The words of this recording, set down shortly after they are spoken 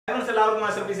എല്ലാവർക്കും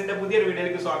മാസ്റ്റർപീസിന്റെ പുതിയൊരു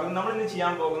വീഡിയോയിലേക്ക് സ്വാഗതം. നമ്മൾ ഇന്ന്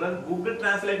ചെയ്യാൻ പോകുന്നത് ഗൂഗിൾ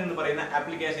ട്രാൻസ്ലേറ്റ് എന്ന് പറയുന്ന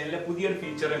ആപ്ലിക്കേഷനിലെ പുതിയൊരു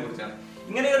ഫീച്ചറിനെ കുറിച്ചാണ്.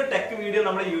 ഇങ്ങനെ ഒരു ടെക് വീഡിയോ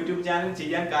നമ്മുടെ യൂട്യൂബ് ചാനൽ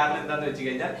ചെയ്യാൻ കാരണം എന്താണെന്ന് വെച്ച്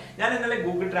കഴിഞ്ഞാൽ ഞാൻ ഇന്നലെ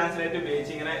ഗൂഗിൾ ട്രാൻസ്ലേറ്റ്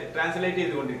ഉപയോഗിച്ച് ഇങ്ങനെ ട്രാൻസ്ലേറ്റ്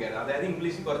ചെയ്തുകൊണ്ടിരിക്കുകയായിരുന്നു.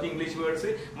 അതായത് കുറച്ച് ഇംഗ്ലീഷ്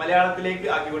വേർഡ്സ് മലയാളത്തിലേക്ക്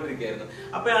ആക്കിക്കൊണ്ടിരിക്കുകയായിരുന്നു.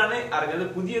 അപ്പോഴാണ് അറിഞ്ഞത്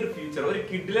പുതിയൊരു ഫീച്ചർ, ഒരു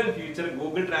കിഡിലൻ ഫീച്ചർ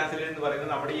ഗൂഗിൾ ട്രാൻസ്ലേറ്റ് എന്ന്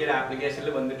പറയുന്നത് നമ്മുടെ ഈ ഒരു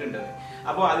ആപ്ലിക്കേഷനിൽ വന്നിട്ടുണ്ടെന്ന്.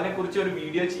 അപ്പോൾ അതിനെക്കുറിച്ച് ഒരു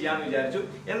വീഡിയോ ചെയ്യാമെന്ന് വിചാരിച്ചു.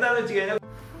 എന്താണെന്ന് വെച്ച് കഴിഞ്ഞാൽ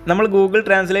നമ്മൾ ഗൂഗിൾ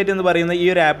ട്രാൻസ്ലേറ്റ് എന്ന് പറയുന്ന ഈ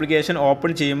ഒരു ആപ്ലിക്കേഷൻ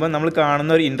ഓപ്പൺ ചെയ്യുമ്പോൾ നമ്മൾ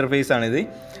കാണുന്ന ഒരു ഇൻ്റർഫേസ് ആണിത്.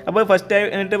 അപ്പോൾ ഫസ്റ്റ്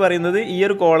ആയിട്ട് പറയുന്നത് ഈ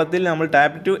ഒരു കോളത്തിൽ നമ്മൾ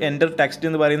ടാപ്പ് ടു എൻ്റർ ടെക്സ്റ്റ്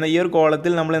എന്ന് പറയുന്ന ഈ ഒരു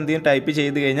കോളത്തിൽ നമ്മൾ എന്തെങ്കിലും ടൈപ്പ്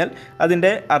ചെയ്ത് കഴിഞ്ഞാൽ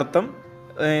അതിൻ്റെ അർത്ഥം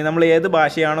നമ്മൾ ഏത്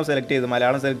ഭാഷയാണോ സെലക്ട് ചെയ്തത്,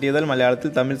 മലയാളം സെലക്ട് ചെയ്താൽ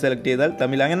മലയാളത്തിൽ, തമിഴ് സെലക്ട് ചെയ്താൽ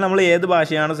തമിഴ്, അങ്ങനെ നമ്മൾ ഏത്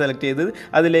ഭാഷയാണോ സെലക്ട് ചെയ്തത്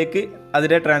അതിലേക്ക്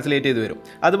അതിനെ ട്രാൻസ്ലേറ്റ് ചെയ്ത് വരും.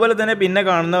 അതുപോലെ തന്നെ പിന്നെ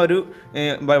കാണുന്ന ഒരു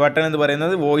ബട്ടൺ എന്ന്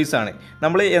പറയുന്നത് വോയിസ് ആണ്.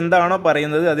 നമ്മൾ എന്താണോ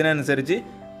പറയുന്നത് അതിനനുസരിച്ച്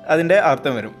അതിൻ്റെ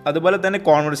അർത്ഥം വരും. അതുപോലെ തന്നെ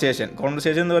കോൺവെർസേഷൻ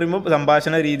എന്ന് പറയുമ്പോൾ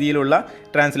സംഭാഷണ രീതിയിലുള്ള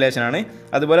ട്രാൻസ്ലേഷനാണ്.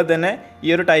 അതുപോലെ തന്നെ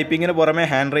ഈ ഒരു ടൈപ്പിങ്ങിന് പുറമെ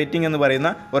ഹാൻഡ് റൈറ്റിംഗ് എന്ന്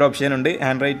പറയുന്ന ഒരു ഓപ്ഷൻ ഉണ്ട്.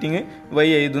 ഹാൻഡ് റൈറ്റിംഗ്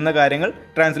വഴി എഴുതുന്ന കാര്യങ്ങൾ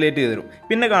ട്രാൻസ്ലേറ്റ് ചെയ്ത് തരും.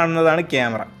 പിന്നെ കാണുന്നതാണ്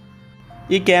ക്യാമറ.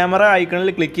 ഈ ക്യാമറ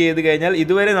ഐക്കണിൽ ക്ലിക്ക് ചെയ്ത് കഴിഞ്ഞാൽ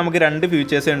ഇതുവരെ നമുക്ക് രണ്ട്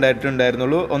ഫീച്ചേഴ്സ്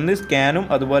ഉണ്ടായിരുന്നുള്ളൂ. ഒന്ന് സ്കാനും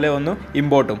അതുപോലെ ഒന്ന്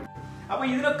ഇമ്പോർട്ടും. അപ്പോൾ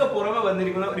ഇതിനൊക്കെ പുറമെ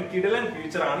വന്നിരിക്കുന്ന ഒരു കിടിലൻ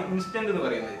ഫീച്ചറാണ് ഇൻസ്റ്റന്റ് എന്ന്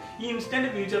പറയുന്നത്. ഈ ഇൻസ്റ്റന്റ്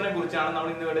ഫീച്ചറിനെ കുറിച്ചാണ് നമ്മൾ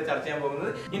ഇന്ന് ഇവിടെ ചർച്ച ചെയ്യാൻ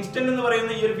പോകുന്നത്. ഇൻസ്റ്റന്റ് എന്ന്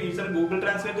പറയുന്ന ഈ ഒരു ഫീച്ചർ ഗൂഗിൾ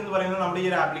ട്രാൻസ്ലേറ്റ് എന്ന് പറയുന്നത് നമ്മുടെ ഈ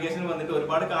ഒരു ആപ്ലിക്കേഷൻ വന്നിട്ട്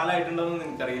ഒരുപാട് കാലമായിട്ടുണ്ടെന്ന്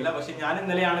എനിക്കറിയില്ല. പക്ഷെ ഞാൻ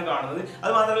ഇന്നലെയാണ് കാണുന്നത്.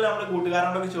 അത് മാത്രമല്ല നമ്മുടെ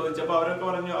കൂട്ടുകാരോടൊക്കെ ചോദിച്ചപ്പോൾ അവരൊക്കെ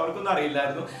പറഞ്ഞു അവർക്കൊന്നും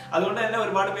അറിയില്ലായിരുന്നു. അതുകൊണ്ട് തന്നെ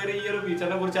ഒരുപാട് പേര് ഈ ഒരു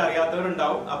ഫീച്ചറിനെ കുറിച്ച്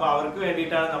അറിയാത്തവരുണ്ടാവും. അപ്പോൾ അവർക്ക്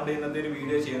വേണ്ടിയിട്ടാണ് നമ്മുടെ ഇന്നത്തെ ഒരു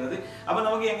വീഡിയോ ചെയ്യുന്നത്. അപ്പോൾ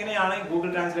നമുക്ക് എങ്ങനെയാണ്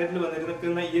ഗൂഗിൾ ട്രാൻസ്ലേറ്റിൽ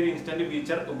വന്നിരിക്കുന്ന ഈ ഒരു ഇൻസ്റ്റന്റ്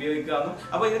ഫീച്ചർ ഉപയോഗിക്കാമെന്നും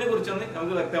അപ്പോൾ ഇതിനെ കുറിച്ചൊന്ന്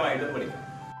നമുക്ക് വ്യക്തമായിട്ട് പഠിക്കാം.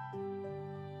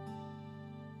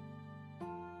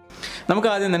 നമുക്ക്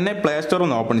ആദ്യം തന്നെ പ്ലേ സ്റ്റോർ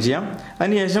ഒന്ന് ഓപ്പൺ ചെയ്യാം.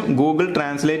 അതിനുശേഷം ഗൂഗിൾ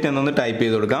ട്രാൻസ്ലേറ്റ് എന്നൊന്ന് ടൈപ്പ്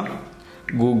ചെയ്ത് കൊടുക്കാം.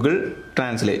 ഗൂഗിൾ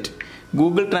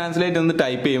ട്രാൻസ്ലേറ്റ് എന്ന്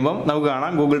ടൈപ്പ് ചെയ്യുമ്പോൾ നമുക്ക്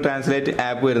കാണാം ഗൂഗിൾ ട്രാൻസ്ലേറ്റ്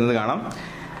ആപ്പ് വരുന്നത് കാണാം.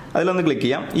 അതിലൊന്ന് ക്ലിക്ക്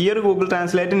ചെയ്യാം. ഈ ഒരു ഗൂഗിൾ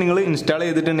ട്രാൻസ്ലേറ്റ് നിങ്ങൾ ഇൻസ്റ്റാൾ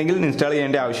ചെയ്തിട്ടുണ്ടെങ്കിൽ ഇൻസ്റ്റാൾ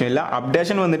ചെയ്യേണ്ട ആവശ്യമില്ല.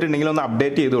 അപ്ഡേഷൻ വന്നിട്ടുണ്ടെങ്കിൽ ഒന്ന്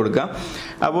അപ്ഡേറ്റ് ചെയ്ത് കൊടുക്കുക.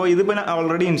 അപ്പോൾ ഇതിപ്പോൾ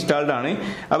ഓൾറെഡി ഇൻസ്റ്റാൾഡ് ആണ്.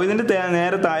 അപ്പോൾ ഇതിൻ്റെ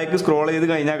നേരെ താഴേക്ക് സ്ക്രോൾ ചെയ്ത്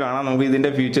കഴിഞ്ഞാൽ കാണാം നമുക്ക്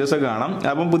ഇതിൻ്റെ ഫീച്ചേഴ്സൊക്കെ കാണാം.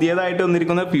 അപ്പം പുതിയതായിട്ട്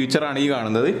വന്നിരിക്കുന്ന ഫീച്ചറാണ് ഈ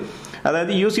കാണുന്നത്.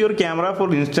 അതായത് use your camera four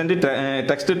instant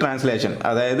text translation.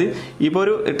 അതായത് ഇപ്പോൾ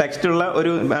ഒരു ടെക്സ്റ്റ് ഉള്ള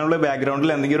ഒരു നമ്മുടെ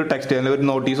ബാക്ക്ഗ്രൗണ്ടിൽ എന്തെങ്കിലും ഒരു ടെക്സ്റ്റ് അല്ലെങ്കിൽ ഒരു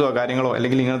നോട്ടീസോ കാര്യങ്ങളോ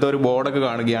അല്ലെങ്കിൽ ഇങ്ങനത്തെ ഒരു ബോർഡൊക്കെ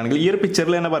കാണുകയാണെങ്കിൽ ഈ ഒരു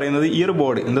പിക്ചറിൽ തന്നെ പറയുന്നത് ഈ ഒരു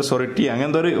ബോർഡ് എന്താ സൊറിറ്റി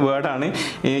അങ്ങനത്തെ ഒരു വേർഡാണ്,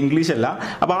 ഇംഗ്ലീഷ് അല്ല.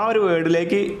 അപ്പോൾ ആ ഒരു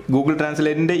വേർഡിലേക്ക് ഗൂഗിൾ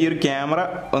ട്രാൻസ്ലേറ്റിന്റെ ഈ ഒരു ക്യാമറ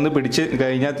ഒന്ന് പിടിച്ച്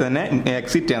കഴിഞ്ഞാൽ തന്നെ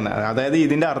എക്സിറ്റ് എന്നാണ്. അതായത്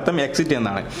ഇതിന്റെ അർത്ഥം എക്സിറ്റ്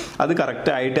എന്നാണ്. അത്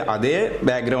കറക്റ്റ് ആയിട്ട് അതേ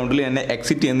ബാക്ക്ഗ്രൗണ്ടിൽ തന്നെ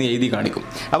എക്സിറ്റ് എന്ന് എഴുതി കാണിക്കും.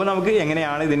 അപ്പോൾ നമുക്ക്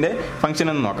എങ്ങനെയാണ് ഇതിന്റെ ഫംഗ്ഷൻ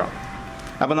എന്ന് നോക്കാം.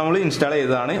 അപ്പോൾ നമ്മൾ ഇൻസ്റ്റാൾ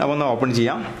ചെയ്തതാണ്. അപ്പോൾ ഒന്ന് ഓപ്പൺ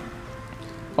ചെയ്യാം.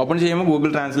 ഓപ്പൺ ചെയ്യുമ്പോൾ ഗൂഗിൾ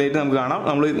ട്രാൻസ്ലേറ്റ് നമുക്ക് കാണാം.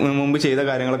 നമ്മൾ മുമ്പ് ചെയ്ത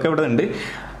കാര്യങ്ങളൊക്കെ ഇവിടെ ഉണ്ട്.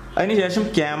 അതിനുശേഷം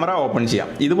ക്യാമറ ഓപ്പൺ ചെയ്യാം.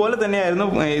 ഇതുപോലെ തന്നെയായിരുന്നു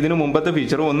ഇതിന് മുമ്പത്തെ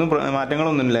ഫീച്ചറും, ഒന്നും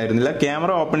മാറ്റങ്ങളൊന്നും ഇല്ലായിരുന്നില്ല.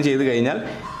 ക്യാമറ ഓപ്പൺ ചെയ്ത് കഴിഞ്ഞാൽ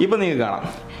ഇപ്പോൾ നിങ്ങൾക്ക് കാണാം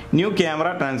ന്യൂ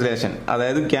ക്യാമറ ട്രാൻസ്ലേഷൻ.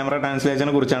 അതായത് ക്യാമറ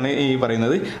ട്രാൻസ്ലേഷനെ കുറിച്ചാണ് ഈ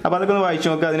പറയുന്നത്. അപ്പോൾ അതൊക്കെ ഒന്ന് വായിച്ചു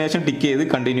നോക്കുക. അതിനുശേഷം ടിക്ക് ചെയ്ത്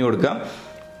കണ്ടിന്യൂ കൊടുക്കുക.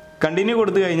 കണ്ടിന്യൂ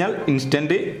കൊടുത്തു കഴിഞ്ഞാൽ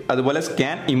ഇൻസ്റ്റന്റ്, അതുപോലെ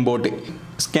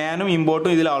സ്കാനും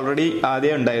ഇമ്പോർട്ടും ഇതിൽ ഓൾറെഡി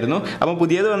ആദ്യം ഉണ്ടായിരുന്നു. അപ്പം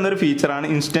പുതിയത് വന്നൊരു ഫീച്ചറാണ്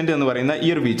ഇൻസ്റ്റന്റ് എന്ന് പറയുന്ന ഈ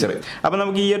ഒരു ഫീച്ചർ. അപ്പം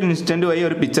നമുക്ക് ഈ ഒരു ഇൻസ്റ്റന്റ് വഴി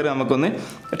ഒരു പിക്ചർ നമുക്കൊന്ന്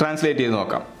ട്രാൻസ്ലേറ്റ് ചെയ്ത്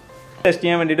നോക്കാം. ടെസ്റ്റ്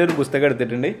ചെയ്യാൻ വേണ്ടിയിട്ട് ഒരു പുസ്തകം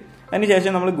എടുത്തിട്ടുണ്ട്.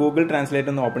 അതിനുശേഷം നമ്മൾ ഗൂഗിൾ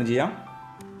ട്രാൻസ്ലേറ്റ് ഒന്ന് ഓപ്പൺ ചെയ്യാം.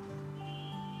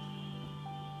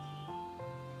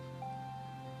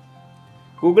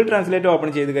 ഗൂഗിൾ ട്രാൻസ്ലേറ്റ് ഓപ്പൺ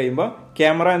ചെയ്ത് കഴിയുമ്പോൾ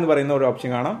ക്യാമറ എന്ന് പറയുന്ന ഒരു ഓപ്ഷൻ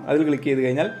കാണാം. അതിൽ ക്ലിക്ക് ചെയ്ത്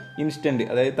കഴിഞ്ഞാൽ ഇൻസ്റ്റന്റ്,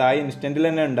 അതായത് താഴെ ഇൻസ്റ്റന്റിൽ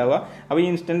തന്നെ ഉണ്ടാവുക. അപ്പോൾ ഈ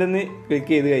ഇൻസ്റ്റന്റ് എന്ന്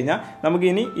ക്ലിക്ക് ചെയ്ത് കഴിഞ്ഞാൽ നമുക്ക്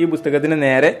ഇനി ഈ പുസ്തകത്തിന്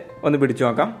നേരെ ഒന്ന് പിടിച്ചു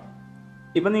നോക്കാം.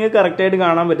 ഇപ്പം നിങ്ങൾക്ക് കറക്റ്റായിട്ട്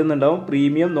കാണാൻ പറ്റുന്നുണ്ടാവും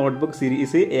പ്രീമിയം നോട്ട്ബുക്ക്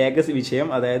സീരീസ് ഏക വിഷയം,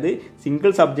 അതായത്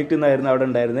സിംഗിൾ സബ്ജക്റ്റ് എന്നായിരുന്നു അവിടെ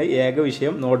ഉണ്ടായിരുന്നത്, ഏക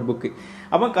വിഷയം നോട്ട്ബുക്ക്.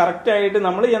 അപ്പം കറക്റ്റായിട്ട്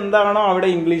നമ്മൾ എന്താണോ അവിടെ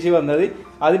ഇംഗ്ലീഷ് വന്നത്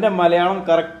അതിൻ്റെ മലയാളം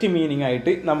കറക്റ്റ് മീനിങ്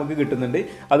ആയിട്ട് നമുക്ക് കിട്ടുന്നുണ്ട്.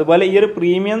 അതുപോലെ ഈ ഒരു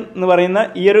പ്രീമിയം എന്ന് പറയുന്ന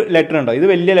ഈ ഒരു ലെറ്റർ ഉണ്ടോ, ഇത്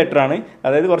വലിയ ലെറ്ററാണ്,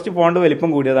 അതായത് കുറച്ച് ഫോണ്ട്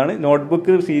വലിപ്പം കൂടിയതാണ്.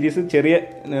 നോട്ട്ബുക്ക് സീരീസ് ചെറിയ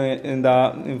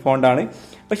ഫോണ്ടാണ്.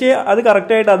 പക്ഷേ അത്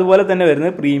കറക്റ്റായിട്ട് അതുപോലെ തന്നെ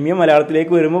വരുന്നത്. പ്രീമിയം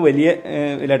മലയാളത്തിലേക്ക് വരുമ്പോൾ വലിയ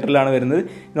ലെറ്ററിലാണ് വരുന്നത്.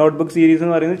 നോട്ട്ബുക്ക് സീരീസ്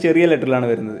എന്ന് പറയുന്നത് ചെറിയ ലെറ്ററിലാണ്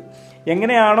വരുന്നത്.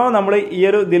 എങ്ങനെയാണോ നമ്മൾ ഈ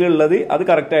ഒരു ഇതിലുള്ളത് അത്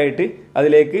കറക്റ്റായിട്ട്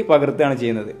അതിലേക്ക് പകർത്തുകയാണ്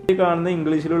ചെയ്യുന്നത്. ഈ കാണുന്ന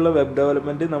ഇംഗ്ലീഷിലുള്ള വെബ്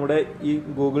ഡെവലപ്മെന്റ് നമ്മുടെ ഈ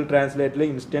ഗൂഗിൾ ട്രാൻസ്ലേറ്റിലെ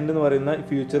ഇൻസ്റ്റന്റ് എന്ന് പറയുന്ന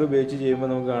ഫീച്ചർ ഉപയോഗിച്ച്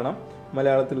ചെയ്യുമ്പോൾ നമുക്ക് കാണാം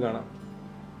മലയാളത്തിൽ കാണാം.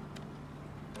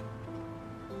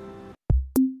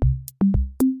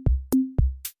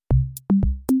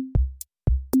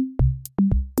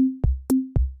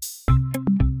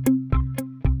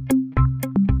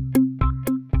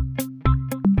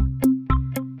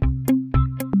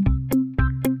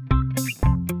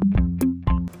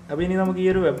 അപ്പോൾ ഇനി നമുക്ക് ഈ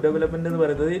ഒരു വെബ് ഡെവലപ്മെന്റ് എന്ന്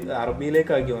പറയുന്നത്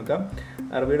അറബിയിലേക്ക് ആക്കി നോക്കാം.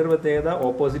 അറബിയുടെ ഒരു പ്രത്യേകത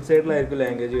ഓപ്പോസിറ്റ് സൈഡിലായിരിക്കും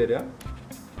ലാംഗ്വേജ് വരിക.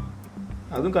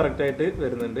 അതും കറക്റ്റായിട്ട്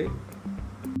വരുന്നുണ്ട്.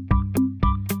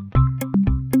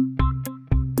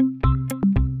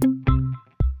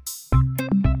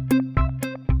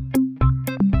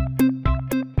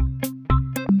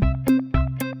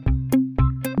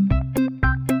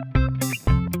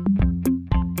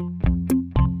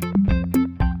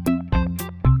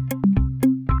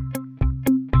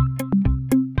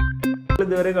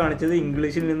 വരെ കാണിച്ചത്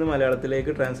ഇംഗ്ലീഷിൽ നിന്ന്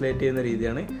മലയാളത്തിലേക്ക് ട്രാൻസ്ലേറ്റ് ചെയ്യുന്ന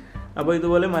രീതിയാണ്. അപ്പോൾ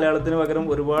ഇതുപോലെ മലയാളത്തിന് പകരം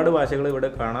ഒരുപാട് ഭാഷകൾ ഇവിടെ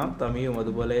കാണാം. തമിഴും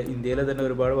അതുപോലെ ഇന്ത്യയിലെ തന്നെ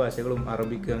ഒരുപാട് ഭാഷകളും,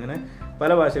 അറബിക്ക്, അങ്ങനെ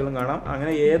പല ഭാഷകളും കാണാം.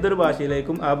 അങ്ങനെ ഏതൊരു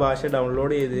ഭാഷയിലേക്കും ആ ഭാഷ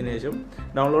ഡൗൺലോഡ് ചെയ്തതിനു ശേഷം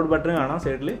ഡൗൺലോഡ് ബട്ടൺ കാണാം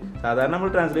സൈഡിൽ. സാധാരണ നമ്മൾ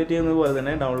ട്രാൻസ്ലേറ്റ് ചെയ്യുന്നത് പോലെ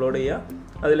തന്നെ ഡൗൺലോഡ് ചെയ്യുക,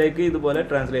 അതിലേക്ക് ഇതുപോലെ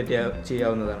ട്രാൻസ്ലേറ്റ്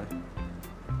ചെയ്യാവുന്നതാണ്.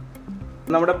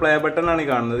 നമ്മുടെ പ്ലേ ബട്ടൺ ആണ്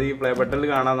കാണുന്നത്. ഈ പ്ലേ ബട്ടണിൽ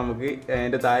കാണാൻ നമുക്ക്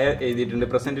അതിൻ്റെ താഴെ എഴുതിയിട്ടുണ്ട്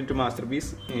present to master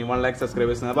piece 1 lakh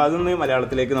subscribers. അപ്പോൾ അതൊന്ന്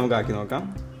മലയാളത്തിലേക്ക് നമുക്ക് ആക്കി നോക്കാം.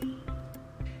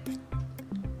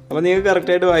 അപ്പോൾ നിങ്ങൾക്ക്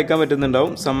കറക്റ്റായിട്ട് വായിക്കാൻ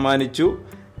പറ്റുന്നുണ്ടാവും. സമ്മാനിച്ചു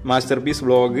മാസ്റ്റർ പീസ്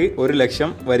വ്ളോഗ് 1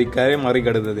 ലക്ഷം വരിക്കാരെ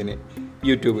മറികടന്നതിന്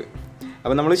യൂട്യൂബ്.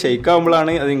 അപ്പോൾ നമ്മൾ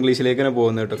ഷെയ്ക്കാവുമ്പോഴാണ് അത് ഇംഗ്ലീഷിലേക്ക് തന്നെ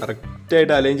പോകുന്നത് കേട്ടോ.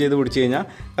 കറക്റ്റായിട്ട് അലൈൻ ചെയ്ത് പിടിച്ച് കഴിഞ്ഞാൽ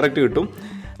കറക്റ്റ് കിട്ടും.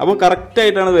 അപ്പോൾ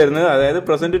കറക്റ്റായിട്ടാണ് വരുന്നത്. അതായത്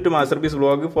present to master piece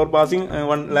vlog four passing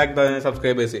 1 lakh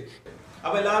subscribers.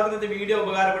 അപ്പൊ എല്ലാവർക്കും ഇന്നത്തെ വീഡിയോ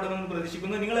ഉപകാരപ്പെടുമെന്ന്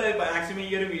പ്രതീക്ഷിക്കുന്നു. നിങ്ങൾ മാക്സിമം ഈ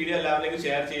ഒരു വീഡിയോ എല്ലാവരിലേക്ക്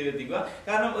ഷെയർ ചെയ്തെത്തിക്കുക.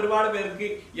 കാരണം ഒരുപാട് പേർക്ക്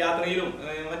യാത്രയിലും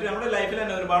മറ്റു നമ്മുടെ ലൈഫിൽ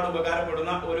തന്നെ ഒരുപാട്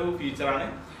ഉപകാരപ്പെടുന്ന ഒരു ഫീച്ചറാണ്.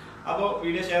 അപ്പോൾ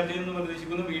വീഡിയോ ഷെയർ ചെയ്യുന്നു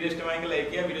പ്രതീക്ഷിക്കുന്നു. വീഡിയോ ഇഷ്ടമായെങ്കിൽ ലൈക്ക്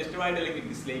ചെയ്യുക, വീഡിയോ ഇഷ്ടമായിട്ടില്ലെങ്കിൽ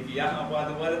ഡിസ്ലൈക്ക് ചെയ്യുക. അപ്പോൾ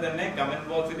അതുപോലെ തന്നെ കമന്റ്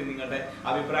ബോക്സിൽ നിങ്ങളുടെ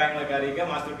അഭിപ്രായങ്ങളൊക്കെ അറിയിക്കുക.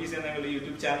 മാസ്റ്റർ പീസ് എന്ന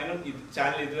യൂട്യൂബ്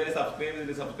ചാനൽ ഇതുവരെ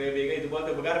സബ്സ്ക്രൈബ് ചെയ്യുക.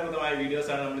 ഇതുപോലത്തെ ഉപകാരപ്രദമായ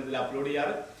വീഡിയോസ് ആണ് നമ്മൾ ഇതിൽ അപ്ലോഡ്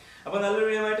ചെയ്യാറ്. അപ്പോൾ നല്ലൊരു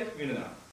വീഡിയോ ആയിട്ട് വീണ്ടും കാണാം.